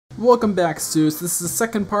Welcome back, Zeus. This is the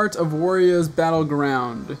second part of Wario's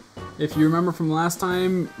Battleground. If you remember from last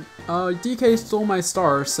time, DK stole my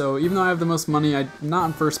star, so even though I have the most money, I'm not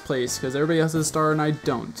in first place, because everybody has a star and I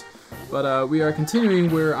don't. But we are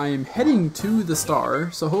continuing where I am heading to the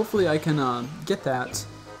star, so hopefully I can get that,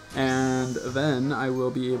 and then I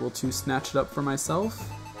will be able to snatch it up for myself.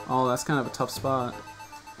 Oh, that's kind of a tough spot.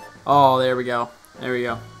 Oh, there we go. There we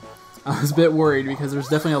go. I was a bit worried because there's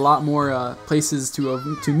definitely a lot more places to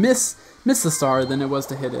miss the star than it was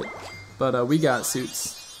to hit it. But we got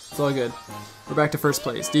suits. It's all good. We're back to first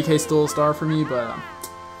place. DK stole a star for me, but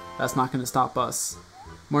that's not going to stop us.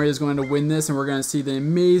 Mario's going to win this, and we're going to see the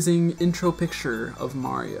amazing intro picture of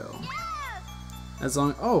Mario. As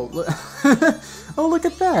long oh look, oh look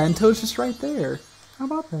at that, and Toad's just right there. How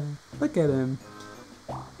about that? Look at him.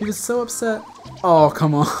 He was so upset. Oh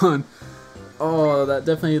come on. Oh, that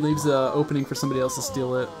definitely leaves an opening for somebody else to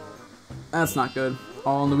steal it. That's not good.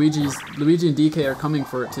 Oh, and Luigi and DK are coming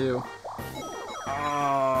for it too.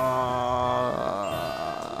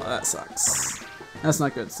 That sucks. That's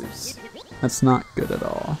not good, Suits. That's not good at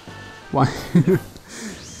all. Why?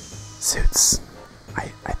 Suits, I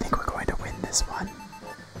think we're going to win this one.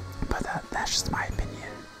 But that's just my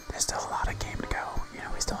opinion. There's still a lot of game to go. You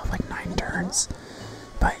know, we still have like 9 turns.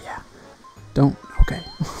 But yeah. Okay.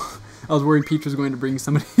 I was worried Peach was going to bring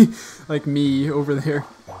somebody like me over there,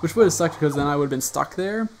 which would have sucked because then I would have been stuck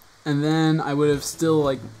there, and then I would have still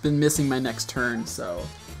like been missing my next turn. So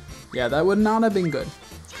yeah, that would not have been good.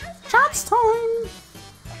 Shots time!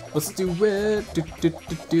 Let's do it.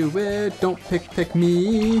 Do it. Don't pick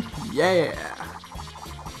me. Yeah.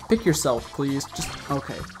 Pick yourself, please. Just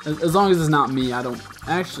okay. As long as it's not me, I don't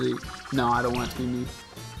actually. No, I don't want it to be me.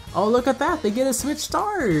 Oh, look at that! They get to switch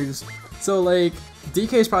stars. So like.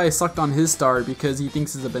 DK's probably sucked on his star because he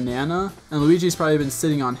thinks it's a banana, and Luigi's probably been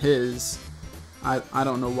sitting on his. I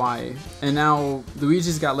don't know why. And now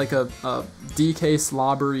Luigi's got like a DK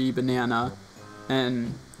slobbery banana,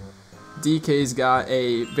 and DK's got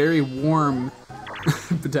a very warm.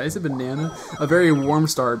 Did I say banana? A very warm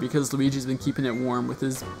star because Luigi's been keeping it warm with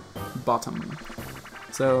his bottom.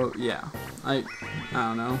 So yeah, I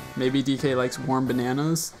don't know. Maybe DK likes warm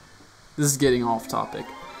bananas. This is getting off topic.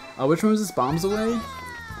 Which one was this? Bombs away?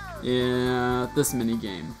 Yeah, this mini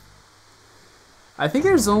game. I think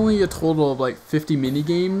there's only a total of like 50 mini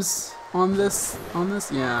games on this.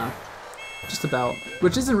 Yeah, just about.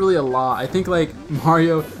 Which isn't really a lot. I think like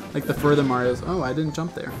Mario, like the further Mario's. Oh, I didn't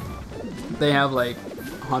jump there. They have like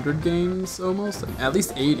 100 games almost, at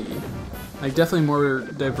least 80. Like definitely more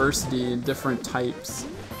diversity and different types.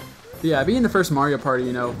 But yeah, being the first Mario Party,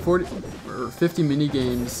 you know, 40 or 50 mini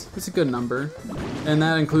games. It's a good number, and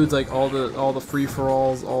that includes like all the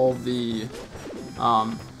free-for-alls, all the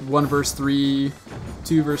 1 vs 3,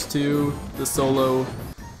 2 vs 2, the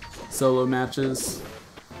solo matches.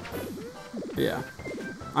 But yeah,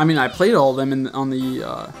 I mean I played all of them on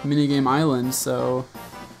the mini game island, so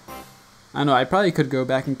I don't know. I probably could go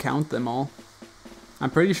back and count them all. I'm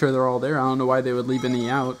pretty sure they're all there. I don't know why they would leave any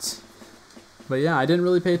out. But yeah, I didn't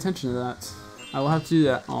really pay attention to that. I will have to do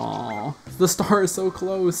that. Aww, the star is so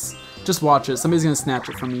close. Just watch it. Somebody's gonna snatch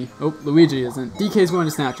it from me. Oh, Luigi isn't. DK's going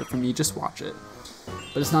to snatch it from me. Just watch it.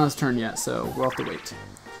 But it's not his turn yet, so we'll have to wait.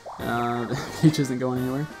 Peach isn't going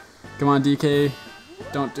anywhere. Come on, DK.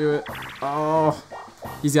 Don't do it. Oh,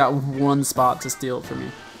 he's got 1 spot to steal it from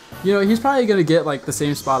me. You know, he's probably gonna get like the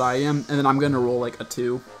same spot I am, and then I'm gonna roll like a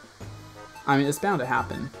 2. I mean, it's bound to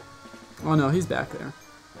happen. Oh no, he's back there.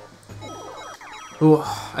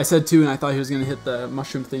 Oh, I said 2 and I thought he was going to hit the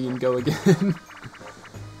mushroom thing and go again.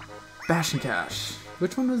 Bash and Cash.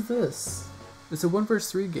 Which one was this? It's a 1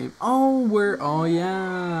 vs 3 game. Oh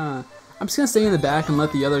yeah. I'm just going to stay in the back and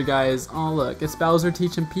let the other guys. Oh look, it's Bowser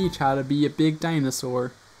teaching Peach how to be a big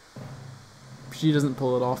dinosaur. She doesn't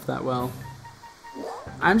pull it off that well.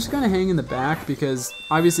 I'm just going to hang in the back because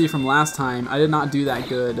obviously from last time I did not do that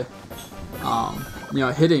good. You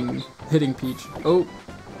know, hitting Peach. Oh,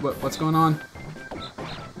 what's going on?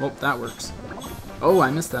 Well, that works. Oh, I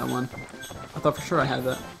missed that one. I thought for sure I had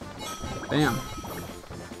that. Bam.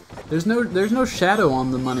 There's no shadow on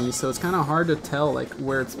the money, so it's kind of hard to tell like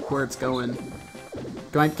where it's going.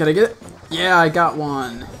 Can I get it? Yeah, I got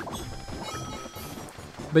one.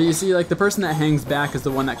 But you see, like the person that hangs back is the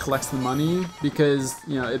one that collects the money because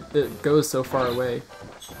you know it goes so far away.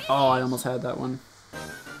 Oh, I almost had that one.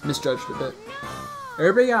 Misjudged a bit.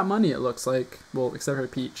 Everybody got money, it looks like. Well, except for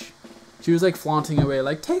Peach. She was like flaunting away,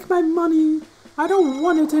 like, take my money! I don't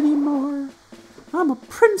want it anymore! I'm a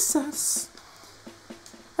princess!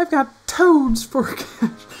 I've got toads for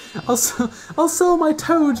cash! I'll sell my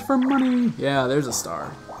toads for money! Yeah, there's a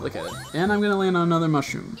star. Look at it. And I'm gonna land on another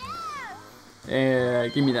mushroom.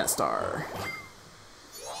 Give me that star.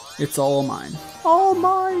 It's all mine. All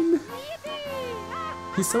mine!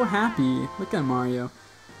 He's so happy. Look at Mario.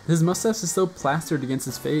 His mustache is so plastered against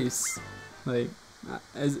his face. Like,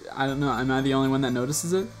 I don't know, am I the only one that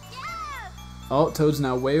notices it? Oh, Toad's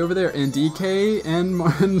now way over there, and DK and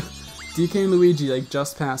DK and Luigi like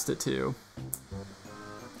just passed it too.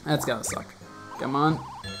 That's gotta suck. Come on.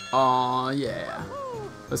 Aw, yeah.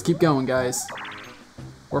 Let's keep going, guys.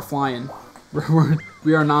 We're flying.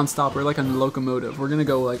 We are non-stop. We're like a locomotive. We're gonna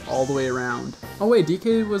go like all the way around. Oh wait,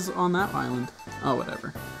 DK was on that island. Oh,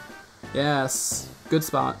 whatever. Yes, good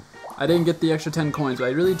spot. I didn't get the extra 10 coins, but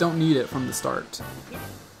I really don't need it from the start.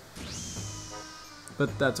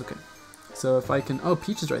 But that's okay. So if I can, oh,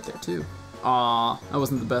 Peach is right there too. Aw, that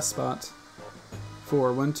wasn't the best spot.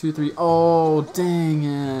 4, 1, 2, 3. Oh, dang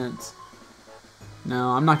it. No,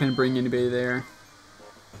 I'm not gonna bring anybody there.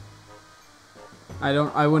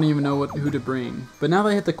 I wouldn't even know who to bring. But now that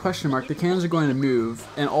I hit the question mark, the cannons are going to move,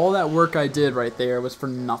 and all that work I did right there was for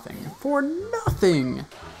nothing. For nothing!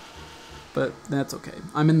 But that's okay.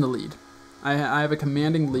 I'm in the lead. I have a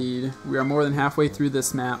commanding lead. We are more than halfway through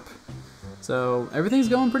this map. So everything's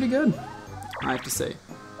going pretty good, I have to say.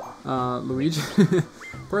 Luigi.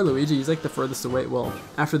 Poor Luigi, he's like the furthest away. Well,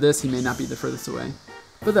 after this, he may not be the furthest away.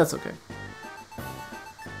 But that's okay.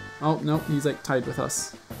 Oh, no, he's like tied with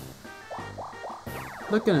us.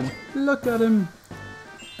 Look at him. Look at him.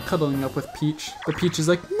 Cuddling up with Peach. But Peach is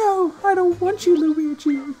like, no, I don't want you,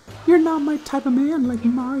 Luigi. You're not my type of man like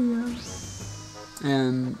Mario.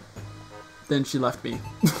 And then she left me.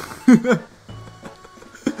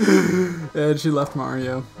 And she left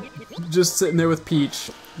Mario. Just sitting there with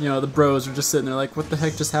Peach. You know, the bros are just sitting there like, what the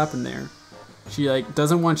heck just happened there? She like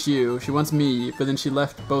doesn't want you, she wants me, but then she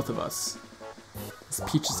left both of us. This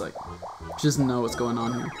Peach is like, she doesn't know what's going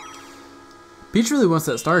on here. Peach really wants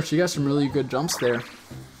that star. She got some really good jumps there.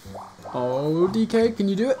 Oh, DK, can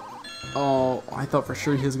you do it? Oh, I thought for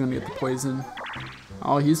sure he was going to get the poison.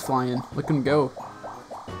 Oh, he's flying. Look at him go.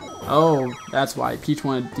 Oh, that's why. Peach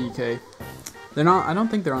wanted DK. They're not, I don't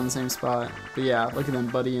think they're on the same spot. But yeah, look at them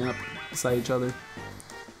buddying up beside each other.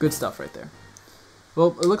 Good stuff right there.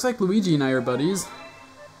 Well, it looks like Luigi and I are buddies.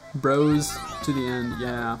 Bros to the end,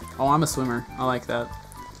 yeah. Oh, I'm a swimmer. I like that.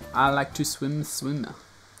 I like to swim.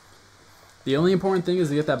 The only important thing is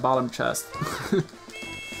to get that bottom chest. I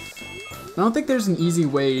don't think there's an easy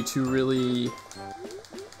way to really,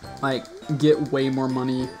 like, get way more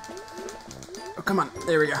money. Oh, come on.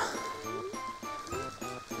 There we go.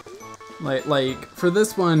 Like, for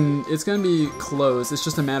this one, it's gonna be close. It's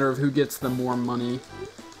just a matter of who gets the more money.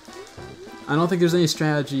 I don't think there's any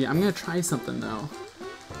strategy. I'm gonna try something, though.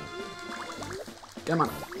 Come on.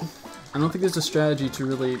 I don't think there's a strategy to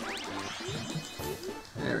really...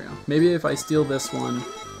 There we go. Maybe if I steal this one.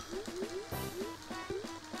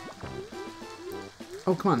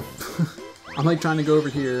 Oh, come on. I'm like trying to go over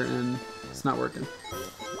here and it's not working.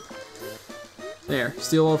 There.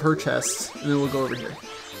 Steal all of her chests and then we'll go over here.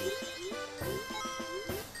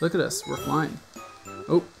 Look at us. We're flying.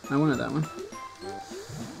 Oh, I wanted that one.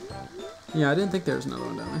 Yeah, I didn't think there was another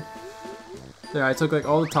one down there. There, I took like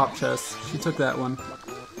all the top chests. She took that one.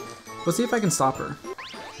 Let's see if I can stop her.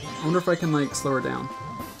 I wonder if I can like slow her down.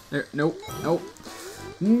 There, nope, nope,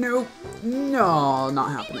 nope, no, not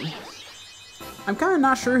happening. I'm kind of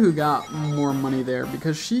not sure who got more money there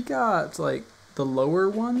because she got like the lower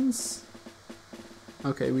ones.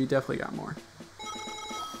 Okay, we definitely got more.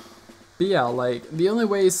 But yeah, like the only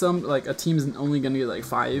way a team's only gonna get like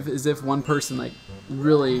 5 is if one person like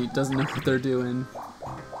really doesn't know what they're doing.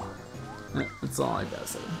 That's all I gotta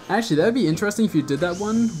say. Actually, that'd be interesting if you did that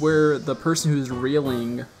one where the person who's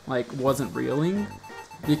reeling like wasn't reeling.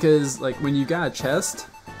 Because, like, when you got a chest...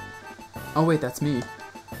 Oh, wait, that's me.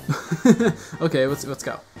 Okay, let's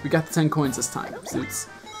go. We got the 10 coins this time, suits.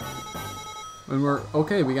 When we're...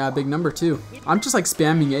 Okay, we got a big number, too. I'm just, like,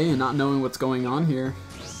 spamming A and not knowing what's going on here.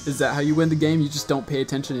 Is that how you win the game? You just don't pay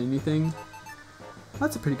attention to anything?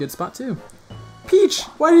 That's a pretty good spot, too. Peach!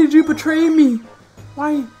 Why did you betray me?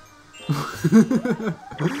 Why?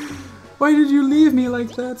 Why did you leave me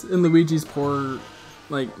like that? And Luigi's poor,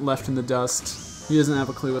 like, left in the dust. He doesn't have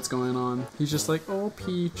a clue what's going on. He's just like, oh,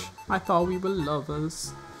 Peach, I thought we were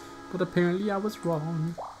lovers, but apparently I was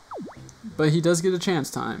wrong. But he does get a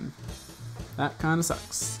chance time. That kind of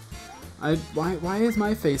sucks. Why is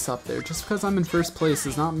my face up there? Just because I'm in first place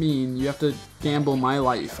does not mean you have to gamble my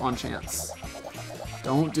life on chance.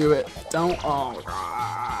 Don't do it. Don't. Oh,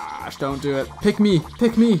 gosh, don't do it. Pick me.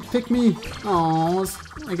 Pick me. Pick me. Oh,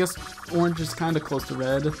 I guess orange is kind of close to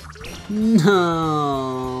red.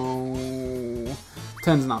 No.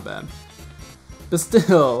 10's not bad. But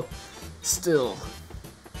still.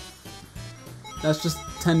 That's just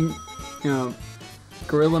 10, you know,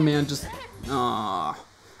 Gorilla Man just, I'm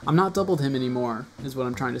not doubled him anymore, is what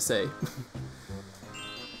I'm trying to say.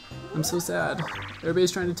 I'm so sad.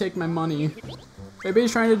 Everybody's trying to take my money.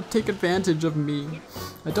 Everybody's trying to take advantage of me.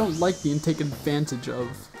 I don't like being taken advantage of.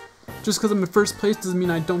 Just because I'm in first place doesn't mean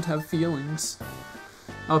I don't have feelings.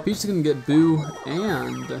 Oh, Peach is gonna get Boo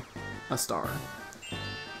and a star.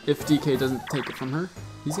 If DK doesn't take it from her.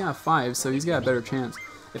 He's got 5, so he's got a better chance.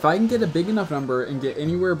 If I can get a big enough number and get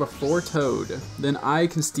anywhere before Toad, then I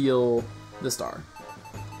can steal the star.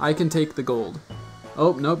 I can take the gold.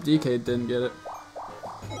 Oh, nope, DK didn't get it.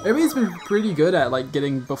 Everybody's been pretty good at like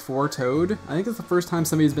getting before Toad. I think it's the first time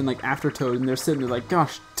somebody's been like after Toad and they're sitting there like,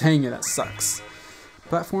 gosh, dang it, that sucks.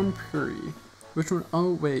 Platform Prairie. Which one?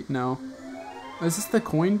 Oh, wait, no. Is this the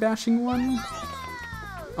coin bashing one?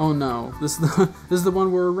 Oh no, this is the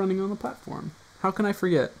one where we're running on the platform. How can I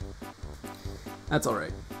forget? That's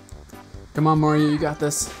alright. Come on, Mario, you got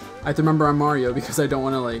this. I have to remember I'm Mario because I don't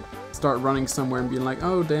want to like start running somewhere and being like,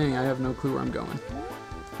 oh dang, I have no clue where I'm going.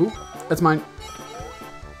 Oop, that's mine.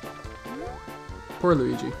 Poor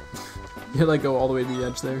Luigi. You had like go all the way to the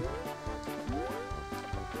edge there.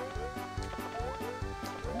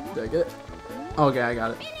 Did I get it? Okay, I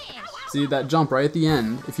got it. See that jump right at the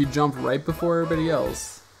end? If you jump right before everybody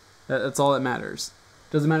else, that's all that matters.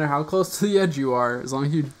 Doesn't matter how close to the edge you are, as long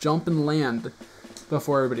as you jump and land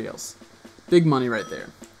before everybody else. Big money right there.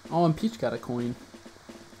 Oh, and Peach got a coin.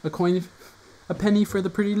 A coin, a penny for the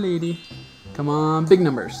pretty lady. Come on, big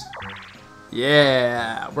numbers.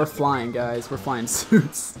 Yeah, we're flying, guys. We're flying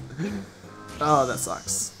suits. Oh, that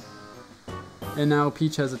sucks. And now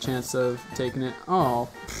Peach has a chance of taking it. Oh,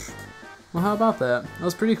 well, how about that? That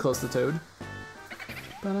was pretty close to Toad.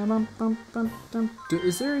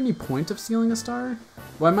 Is there any point of stealing a star?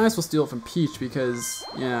 Well, I might as well steal it from Peach because,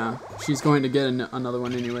 yeah, she's going to get another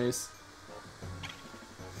one anyways.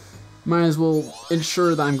 Might as well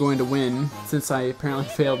ensure that I'm going to win since I apparently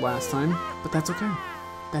failed last time. But that's okay.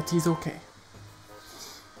 That is okay.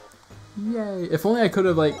 Yay. If only I could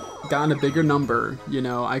have, like, gotten a bigger number, you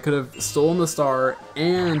know, I could have stolen the star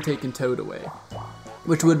and taken Toad away.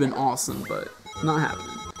 Which would have been awesome, but not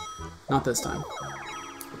happening. Not this time.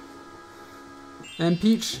 And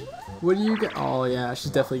Peach, what do you get? Oh yeah,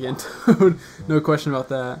 she's definitely getting Toad. No question about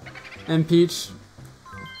that. And Peach,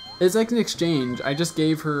 it's like an exchange. I just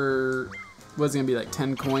gave her, what's it gonna be, like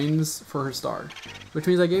 10 coins for her star. Which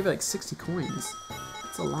means I gave her like 60 coins.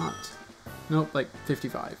 That's a lot. Nope, like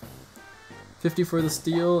 55. 50 for the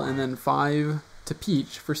steal, and then 5 to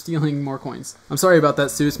Peach for stealing more coins. I'm sorry about that,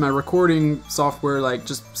 Seuss. My recording software like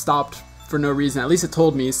just stopped for no reason. At least it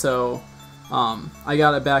told me, so I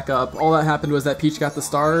got it back up. All that happened was that Peach got the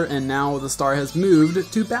star, and now the star has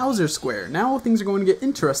moved to Bowser Square. Now things are going to get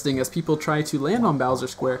interesting as people try to land on Bowser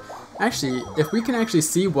Square. Actually, if we can actually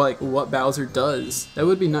see what Bowser does, that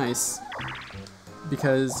would be nice.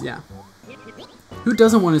 Because yeah, who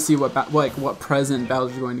doesn't want to see what present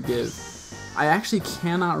Bowser's going to give? I actually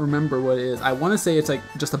cannot remember what it is. I want to say it's like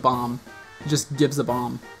just a bomb. He just gives a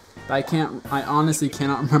bomb. But I honestly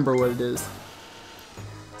cannot remember what it is.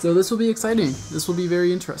 So this will be exciting. This will be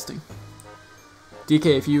very interesting.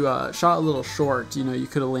 DK, if you shot a little short, you know, you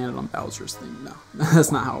could have landed on Bowser's thing. No,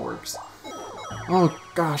 that's not how it works. Oh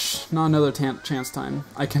gosh, not another chance time.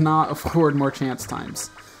 I cannot afford more chance times.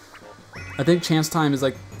 I think chance time is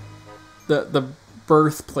like the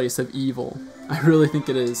birthplace of evil. I really think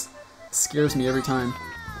it is. It scares me every time.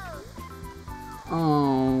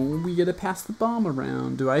 Oh, we get to pass the bomb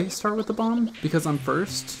around. Do I start with the bomb because I'm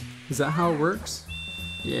first? Is that how it works?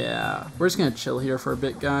 Yeah, we're just gonna chill here for a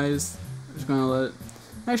bit, guys. We're just gonna let it...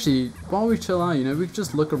 Actually, while we chill out, you know, we can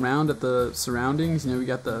just look around at the surroundings. You know, we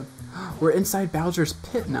got the... We're inside Bowser's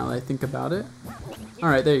pit now that I think about it.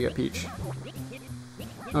 Alright, there you go, Peach.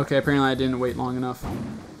 Okay, apparently I didn't wait long enough.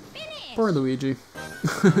 Poor Luigi.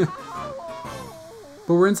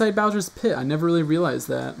 But we're inside Bowser's pit. I never really realized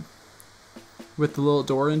that. With the little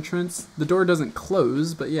door entrance. The door doesn't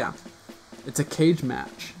close, but yeah. It's a cage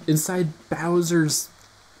match. Inside Bowser's,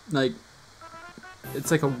 like,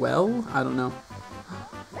 it's like a well? I don't know.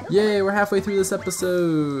 Yay, we're halfway through this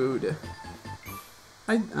episode.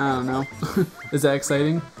 I don't know. Is that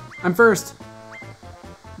exciting? I'm first.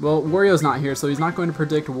 Well, Wario's not here, so he's not going to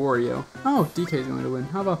predict Wario. Oh, DK's going to win.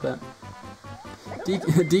 How about that?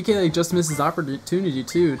 DK like, just misses opportunity,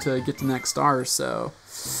 too, to get the next star, so...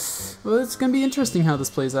 Well, it's going to be interesting how this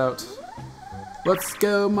plays out. Let's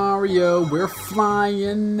go, Mario. We're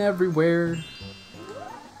flying everywhere.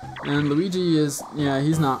 And Luigi is, yeah,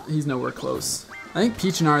 he's nowhere close. I think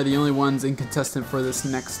Peach and I are the only ones incontestant for this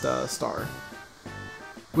next star.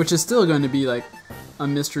 Which is still going to be like a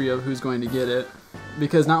mystery of who's going to get it.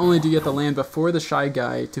 Because not only do you get to land before the Shy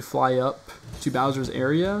Guy to fly up to Bowser's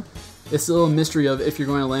area, it's still a mystery of if you're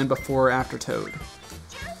going to land before or after Toad.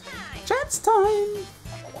 Chance time!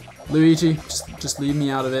 Luigi, just leave me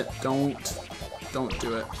out of it. Don't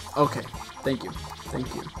do it. Okay, thank you.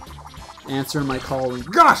 Thank you. Answer my calling.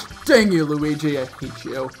 Gosh dang you, Luigi, I hate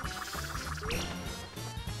you.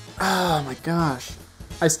 Oh my gosh.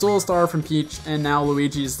 I stole a star from Peach, and now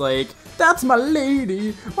Luigi's like, that's my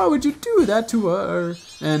lady! Why would you do that to her?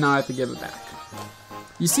 And now I have to give it back.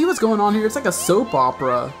 You see what's going on here? It's like a soap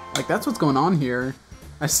opera. Like, that's what's going on here.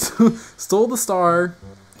 I stole the star.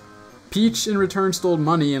 Peach, in return, stole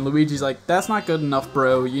money, and Luigi's like, that's not good enough,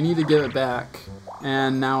 bro. You need to give it back.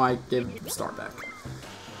 And now I give the star back.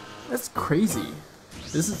 That's crazy.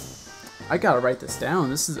 This is... I gotta write this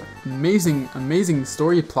down. This is amazing, amazing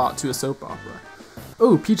story plot to a soap opera.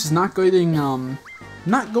 Oh, Peach is not going to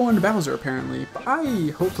Bowser apparently, but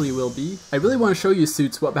I hopefully will be. I really want to show you,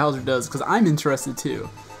 Suits, what Bowser does, because I'm interested too.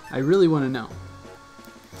 I really want to know.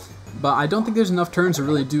 But I don't think there's enough turns to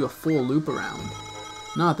really do a full loop around.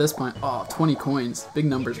 Not at this point. Oh, 20 coins. Big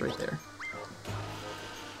numbers right there.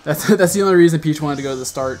 That's the only reason Peach wanted to go to the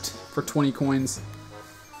start, for 20 coins.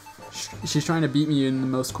 She's trying to beat me in the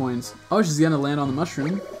most coins. Oh, she's gonna land on the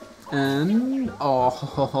mushroom. And,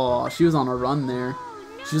 oh, she was on a run there.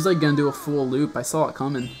 She was like gonna do a full loop. I saw it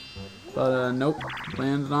coming. But nope.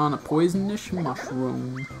 Landed on a poisonous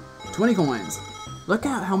mushroom. 20 coins. Look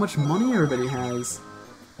at how much money everybody has.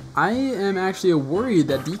 I am actually worried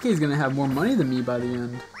that DK is gonna have more money than me by the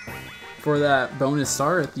end. For that bonus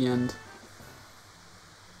star at the end.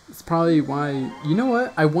 It's probably why... You know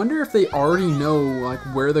what? I wonder if they already know like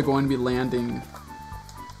where they're going to be landing.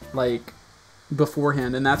 Like,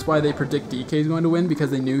 beforehand. And that's why they predict DK is going to win.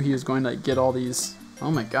 Because they knew he was going to like, get all these...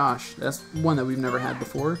 Oh my gosh. That's one that we've never had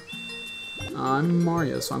before. I'm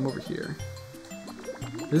Mario, so I'm over here.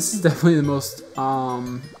 This is definitely the most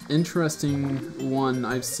interesting one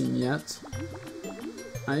I've seen yet.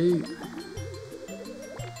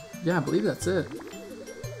 Yeah, I believe that's it.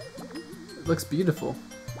 It looks beautiful.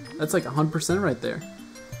 That's like 100% right there.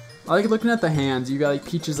 I like looking at the hands. You got like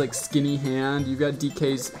Peach's like skinny hand. You got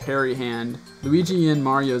DK's hairy hand. Luigi and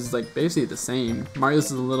Mario's is like basically the same. Mario's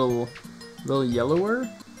is a little yellower,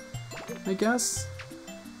 I guess.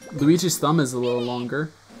 Luigi's thumb is a little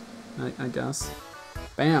longer, I guess.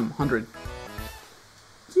 Bam, 100.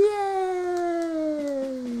 Yay!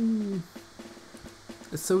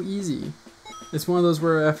 It's so easy. It's one of those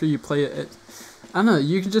where after you play it, I don't know,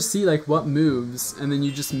 you can just see like what moves, and then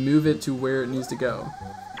you just move it to where it needs to go.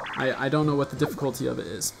 I don't know what the difficulty of it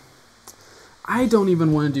is. I don't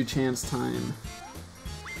even want to do chance time.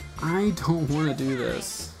 I don't want to do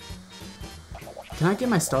this. Can I get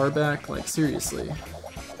my star back? Like, seriously.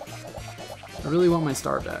 I really want my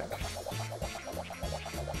star back.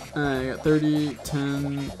 I got 30,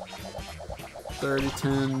 10, 30,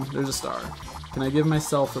 10. There's a star. Can I give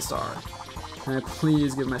myself a star? Can I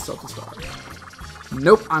please give myself a star?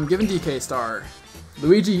 Nope, I'm giving DK a star.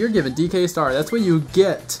 Luigi, you're giving DK a star. That's what you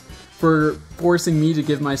get for forcing me to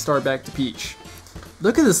give my star back to Peach.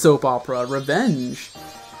 Look at the soap opera, revenge.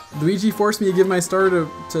 Luigi forced me to give my star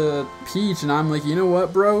to Peach, and I'm like, you know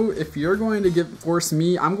what, bro? If you're going to force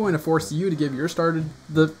me, I'm going to force you to give your star to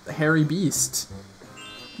the hairy beast.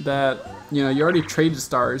 That, you know, you already traded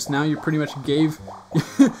stars. Now you pretty much gave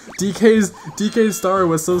DK's star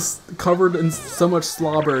was so covered in so much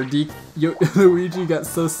slobber. Luigi got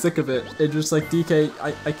so sick of it. It just like, DK,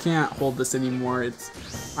 I can't hold this anymore. It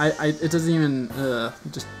doesn't even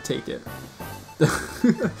just take it.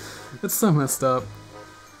 That's so messed up.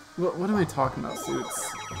 What am I talking about,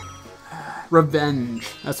 Suits? Revenge.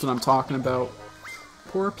 That's what I'm talking about.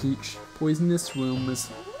 Poor Peach. Poisonous rooms.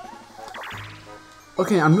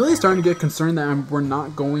 Okay, I'm really starting to get concerned that we're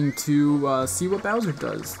not going to see what Bowser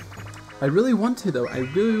does. I really want to, though. I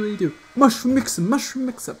really, really do. Mushroom mix-up, mushroom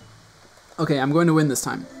mix-up. Okay, I'm going to win this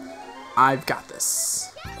time. I've got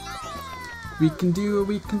this. We can do it,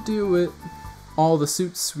 we can do it. All the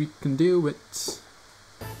Suits, we can do it.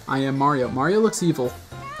 I am Mario. Mario looks evil.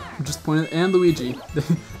 I'm just pointing, and Luigi.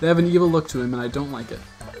 They have an evil look to him, and I don't like it.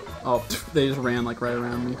 Oh, they just ran like right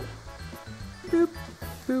around me. Boop,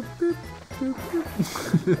 boop, boop.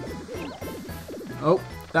 Oh,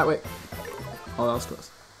 that way. Oh, that was close.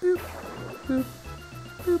 Boop, boop,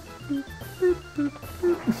 boop, boop, boop, boop,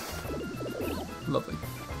 boop. Lovely.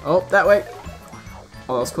 Oh, that way.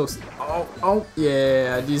 Oh, that was close. Oh,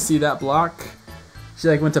 yeah. Do you see that block? She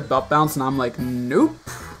like went to bounce, and I'm like, nope.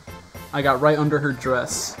 I got right under her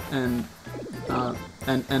dress, and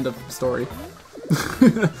End of story.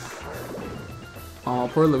 Oh,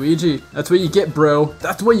 poor Luigi. That's what you get, bro.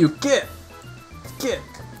 That's what you get.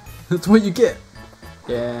 That's what you get.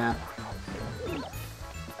 Yeah.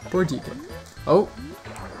 Poor DK. Oh.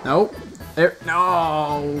 No. There.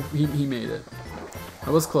 No. He made it.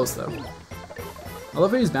 That was close, though. I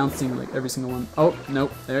love how he's bouncing like every single one. Oh,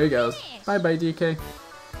 nope. There he goes. Bye-bye, DK.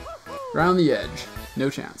 Around the edge. No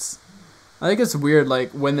chance. I think it's weird, like,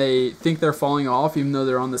 when they think they're falling off, even though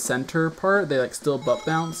they're on the center part, they, like, still butt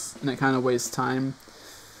bounce, and it kind of wastes time.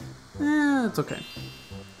 It's okay.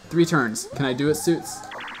 3 turns. Can I do it, Suits?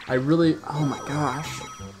 I really, oh my gosh.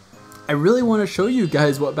 I really want to show you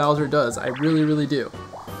guys what Bowser does. I really, really do.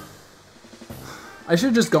 I should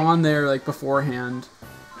have just gone there, like, beforehand.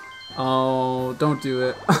 Oh, don't do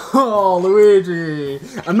it. Oh, Luigi!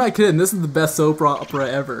 I'm not kidding, this is the best soap opera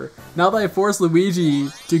ever. Now that I forced Luigi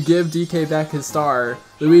to give DK back his star,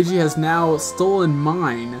 Luigi has now stolen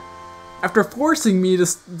mine. After forcing me to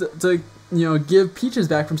you know, give Peaches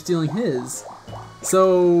back from stealing his.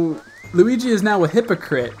 So, Luigi is now a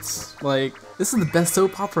hypocrite. Like, this is the best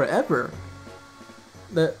soap opera ever.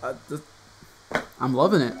 I'm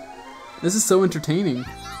loving it. This is so entertaining.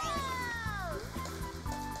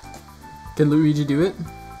 Can Luigi do it?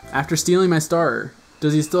 After stealing my star,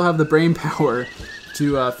 does he still have the brain power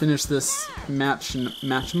to finish this match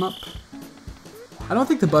him up? I don't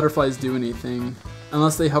think the butterflies do anything.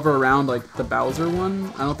 Unless they hover around like the Bowser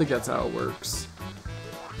one. I don't think that's how it works.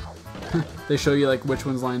 They show you like which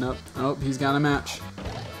ones line up. Oh, he's got a match.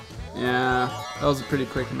 Yeah, that was a pretty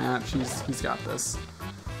quick match. He's got this.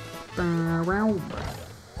 Oh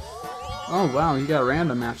wow, he got a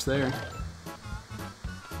random match there.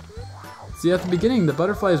 See, at the beginning, the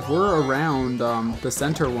butterflies were around the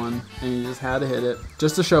center one, and you just had to hit it.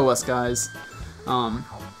 Just to show us, guys.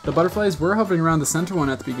 The butterflies were hovering around the center one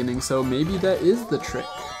at the beginning, so maybe that is the trick.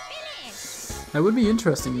 That would be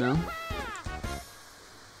interesting, though.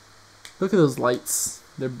 Look at those lights.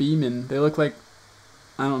 They're beaming. They look like...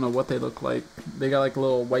 I don't know what they look like. They got like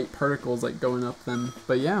little white particles like going up them.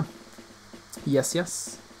 But yeah. Yes,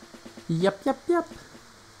 yes. Yep, yep, yep.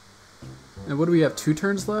 And what do we have? 2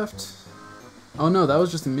 turns left? Oh no, that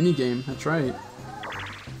was just a mini game. That's right.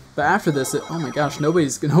 But after this, oh my gosh,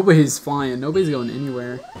 nobody's flying. Nobody's going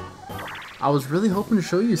anywhere. I was really hoping to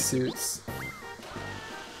show you Suits.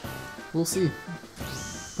 We'll see.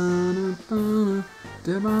 Oh,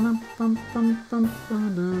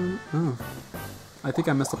 I think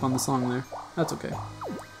I messed up on the song there. That's okay.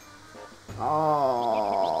 Oh,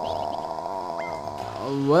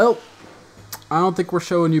 well, I don't think we're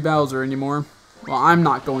showing you Bowser anymore. Well, I'm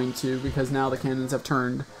not going to, because now the cannons have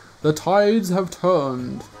turned. The tides have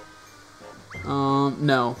turned.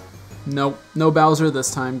 No. Nope. No Bowser this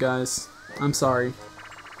time, guys. I'm sorry.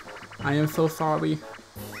 I am so sorry.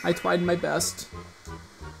 I tried my best.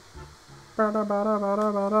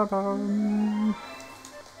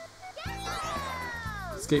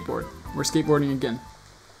 Skateboard. We're skateboarding again.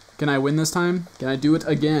 Can I win this time? Can I do it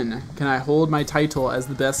again? Can I hold my title as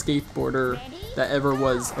the best skateboarder that ever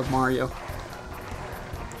was of Mario?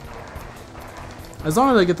 As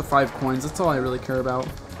long as I get the 5 coins, that's all I really care about.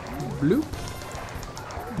 Bloop.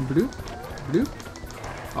 Bloop. Bloop.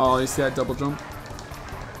 Oh, you see that double jump?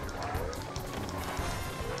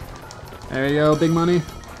 There you go, big money.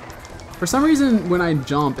 For some reason, when I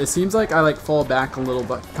jump, it seems like I like fall back a little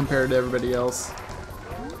bit compared to everybody else.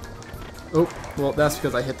 Oh, well, that's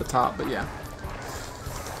because I hit the top, but yeah.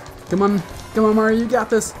 Come on, Mario, you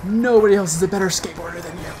got this. Nobody else is a better skateboarder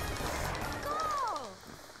than you.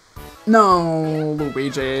 No,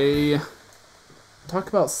 Luigi. Talk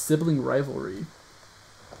about sibling rivalry.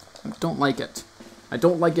 I don't like it. I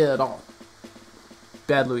don't like it at all.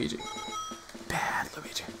 Bad Luigi. Bad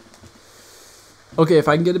Luigi. Okay, if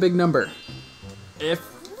I can get a big number.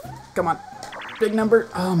 Come on. Big number.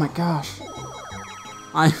 Oh my gosh.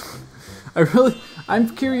 I'm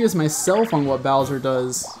curious myself on what Bowser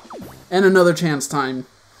does. And another chance time.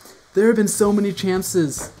 There have been so many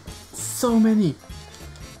chances. So many.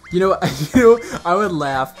 You know, I would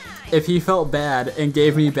laugh if he felt bad and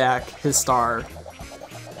gave me back his star.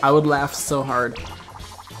 I would laugh so hard.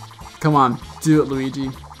 Come on, do it,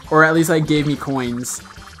 Luigi. Or at least like gave me coins.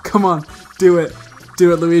 Come on, do it.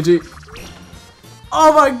 Do it, Luigi.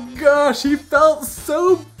 Oh my gosh, he felt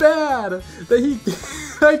so bad that he...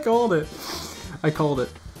 I called it. I called it.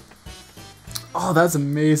 Oh, that's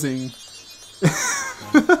amazing.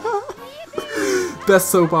 Best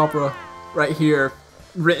soap opera right here.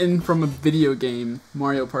 Written from a video game,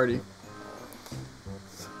 Mario Party.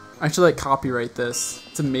 I should like copyright this.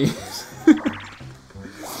 It's amazing.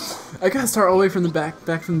 I gotta start all the way from the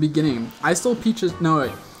back from the beginning. I stole Peach's. No,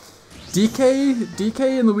 wait.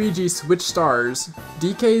 DK and Luigi switched stars.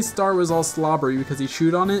 DK's star was all slobbery because he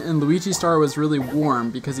chewed on it, and Luigi's star was really warm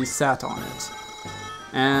because he sat on it.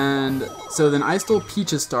 And so then I stole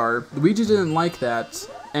Peach's star. Luigi didn't like that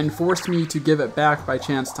and forced me to give it back by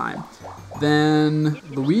chance time. Then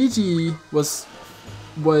Luigi was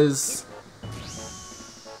forced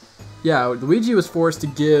to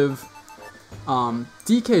give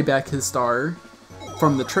DK back his star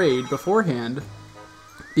from the trade beforehand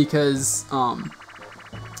because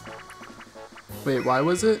wait, why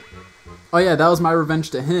was it? Oh yeah, that was my revenge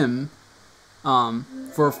to him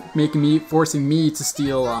for forcing me to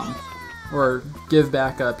steal or give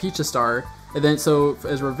back Peach's star. And then so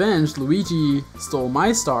as revenge, Luigi stole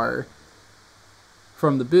my star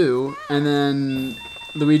from the Boo, and then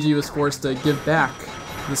Luigi was forced to give back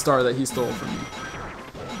the star that he stole from me.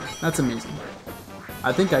 That's amazing.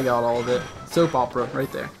 I think I got all of it. Soap opera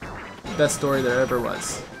right there. Best story there ever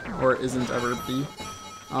was, or isn't ever be.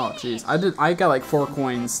 Oh jeez, I got like 4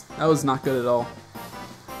 coins. That was not good at all.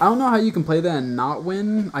 I don't know how you can play that and not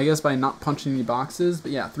win. I guess by not punching any boxes,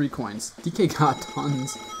 but yeah, 3 coins. DK got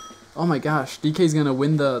tons. Oh my gosh, DK's gonna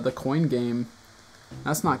win the coin game.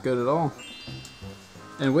 That's not good at all.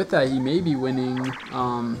 And with that, he may be winning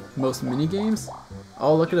most mini games.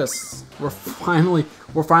 Oh, look at us! We're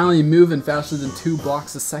finally moving faster than 2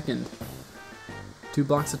 blocks a second. 2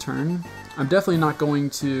 blocks a turn. I'm definitely not going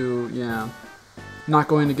to, not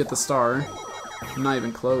going to get the star. I'm not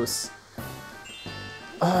even close.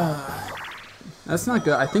 That's not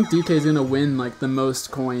good. I think DK is gonna win like the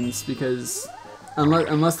most coins because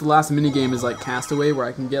unless the last mini game is like Castaway where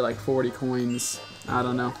I can get like 40 coins. I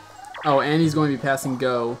don't know. Oh, and he's going to be passing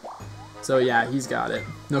Go. So yeah, he's got it.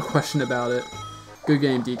 No question about it. Good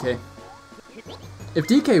game, DK. If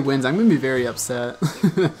DK wins, I'm going to be very upset.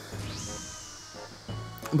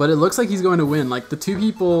 But it looks like he's going to win. Like the 2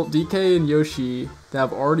 people, DK and Yoshi, that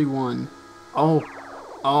have already won. Oh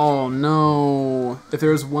no. If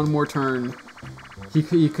there was one more turn, he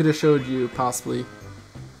could have showed you, possibly.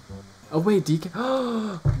 Oh wait,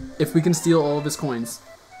 DK. If we can steal all of his coins.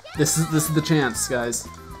 This is the chance, guys.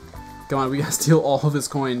 Come on, we gotta steal all of his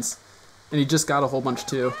coins. And he just got a whole bunch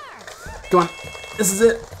too. Come on, this is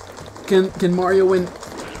it. Can Mario win?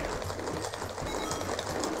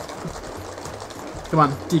 Come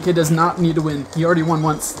on, DK does not need to win. He already won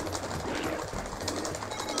once.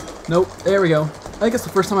 Nope, there we go. I think it's the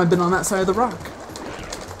first time I've been on that side of the rock.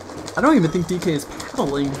 I don't even think DK is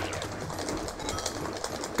paddling.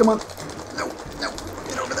 Come on. No,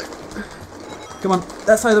 get over there. Come on,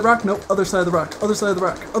 that side of the rock? Nope, other side of the rock, other side of the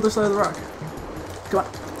rock, other side of the rock. Come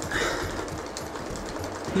on.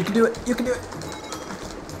 You can do it, you can do it.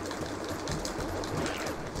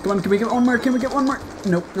 Come on, can we get one more? Can we get one more?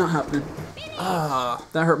 Nope, not happening. Ah,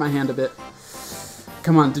 that hurt my hand a bit.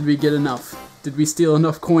 Come on, did we get enough? Did we steal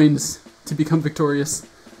enough coins to become victorious?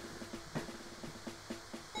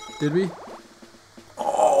 Did we?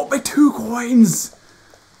 Oh, my 2 coins!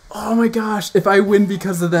 Oh my gosh, if I win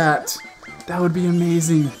because of that, that would be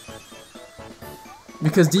amazing.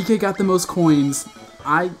 Because DK got the most coins,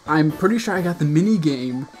 I'm pretty sure I got the mini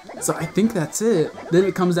game, so I think that's it. Then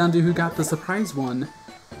it comes down to who got the surprise one.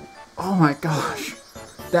 Oh my gosh.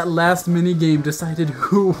 That last mini game decided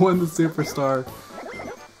who won the superstar.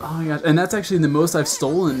 Oh my gosh, and that's actually the most I've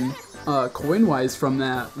stolen coin-wise from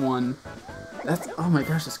that one. That's, oh my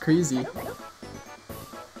gosh, that's crazy.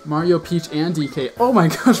 Mario, Peach, and DK. Oh my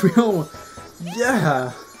gosh, we all,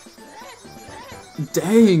 yeah.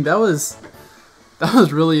 Dang, that was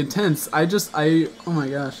really intense. Oh my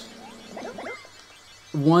gosh.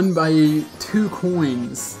 Won by 2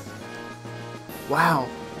 coins. Wow.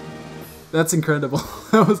 That's incredible.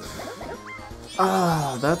 That was,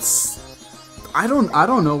 I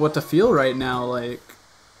don't know what to feel right now. Like,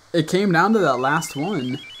 it came down to that last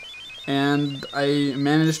one, and I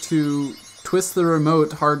managed to twist the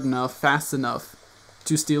remote hard enough, fast enough,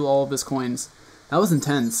 to steal all of his coins. That was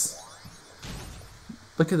intense.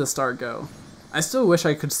 Look at the star go. I still wish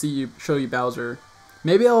I could show you Bowser.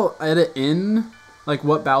 Maybe I'll edit in like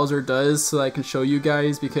what Bowser does so that I can show you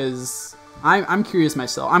guys, because I'm curious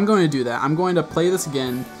myself. I'm going to do that. I'm going to play this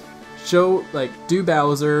again, do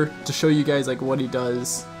Bowser to show you guys like what he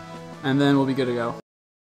does, and then we'll be good to go.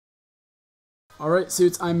 Alright,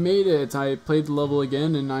 Suits, I made it. I played the level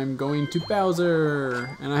again, and I'm going to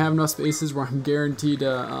Bowser. And I have enough spaces where I'm guaranteed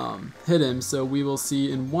to hit him, so we will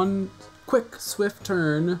see in one quick, swift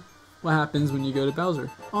turn what happens when you go to Bowser.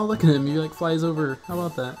 Oh, look at him. He like flies over. How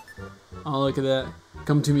about that? Oh, look at that.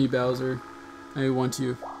 Come to me, Bowser. I want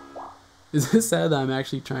you. Is it sad that I'm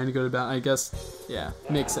actually trying to go to battle? I guess, yeah,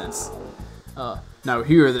 makes sense. Now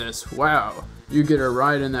hear this. Wow, you get a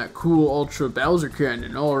ride in that cool Ultra Bowser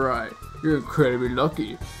Cannon. Alright, you're incredibly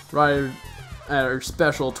lucky. Ride at our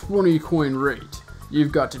special 20 coin rate.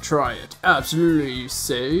 You've got to try it. Absolutely, you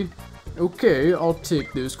say? Okay, I'll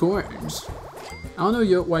take those coins. I don't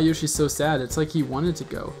know why Yoshi's so sad. It's like he wanted to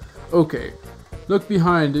go. Okay, look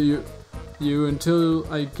behind you until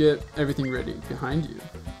I get everything ready. Behind you.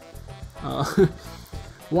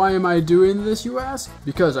 Why am I doing this, you ask?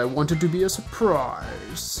 Because I want it to be a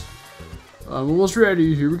surprise. I'm almost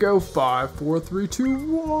ready. Here we go. 5, 4, 3, 2,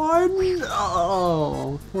 1.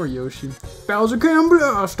 Oh, poor Yoshi. Bowser can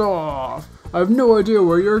blast off. I have no idea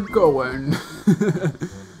where you're going.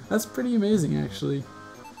 That's pretty amazing, actually.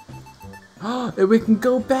 Oh, and we can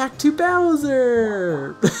go back to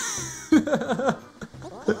Bowser.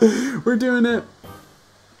 We're doing it.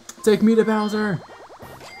 Take me to Bowser.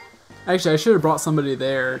 Actually, I should have brought somebody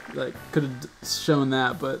there. Like, could have shown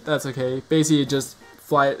that, but that's okay. Basically, it just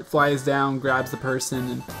flies down, grabs the person,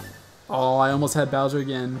 and oh, I almost had Bowser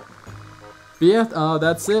again. But yeah,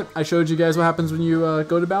 that's it. I showed you guys what happens when you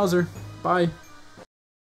go to Bowser. Bye.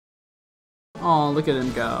 Oh, look at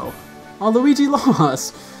him go. Oh, Luigi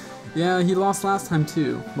lost. Yeah, he lost last time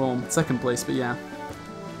too. Well, second place, but yeah.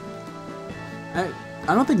 I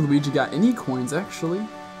don't think Luigi got any coins, actually.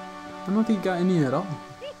 I don't think he got any at all.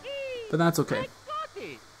 But that's okay.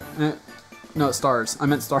 No, stars. I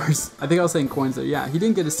meant stars. I think I was saying coins there. Yeah, he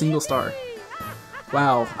didn't get a single star.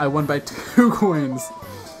 Wow, I won by 2 coins.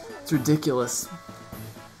 It's ridiculous.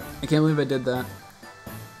 I can't believe I did that.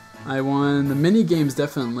 I won the mini games,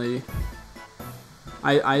 definitely.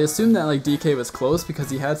 I assumed that like DK was close because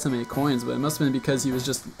he had so many coins, but it must have been because he was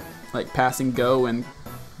just like passing go and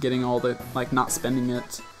getting all the, like, not spending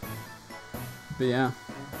it. But yeah,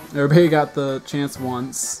 everybody got the chance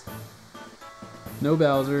once. No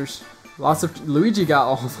Bowsers. Lots of Luigi got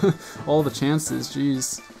all the chances.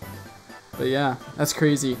 Jeez. But yeah, that's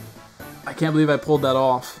crazy. I can't believe I pulled that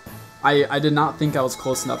off. I did not think I was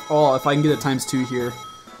close enough. Oh, if I can get a ×2 here.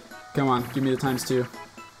 Come on, give me the ×2.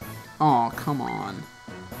 Oh, come on.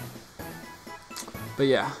 But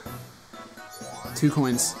yeah. 2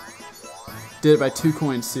 coins. Did it by 2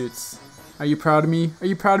 coins, Suits. Are you proud of me? Are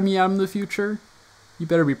you proud of me out in the future? You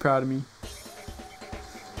better be proud of me.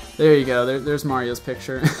 There you go. There's Mario's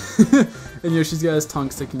picture. And Yoshi's got his tongue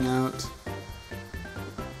sticking out.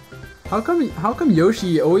 How come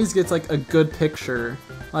Yoshi always gets like a good picture?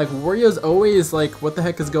 Like Wario's always like, what the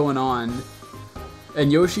heck is going on?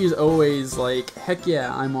 And Yoshi's always like, heck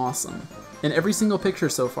yeah, I'm awesome. In every single picture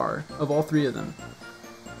so far, of all 3 of them.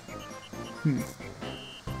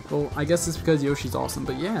 Well, I guess it's because Yoshi's awesome,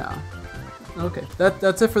 but yeah. Okay,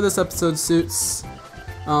 that's it for this episode, Suits.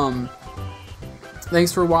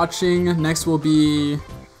 Thanks for watching. Next will be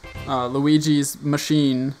Luigi's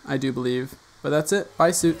Machine, I do believe. But that's it.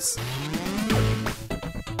 Bye, Suits.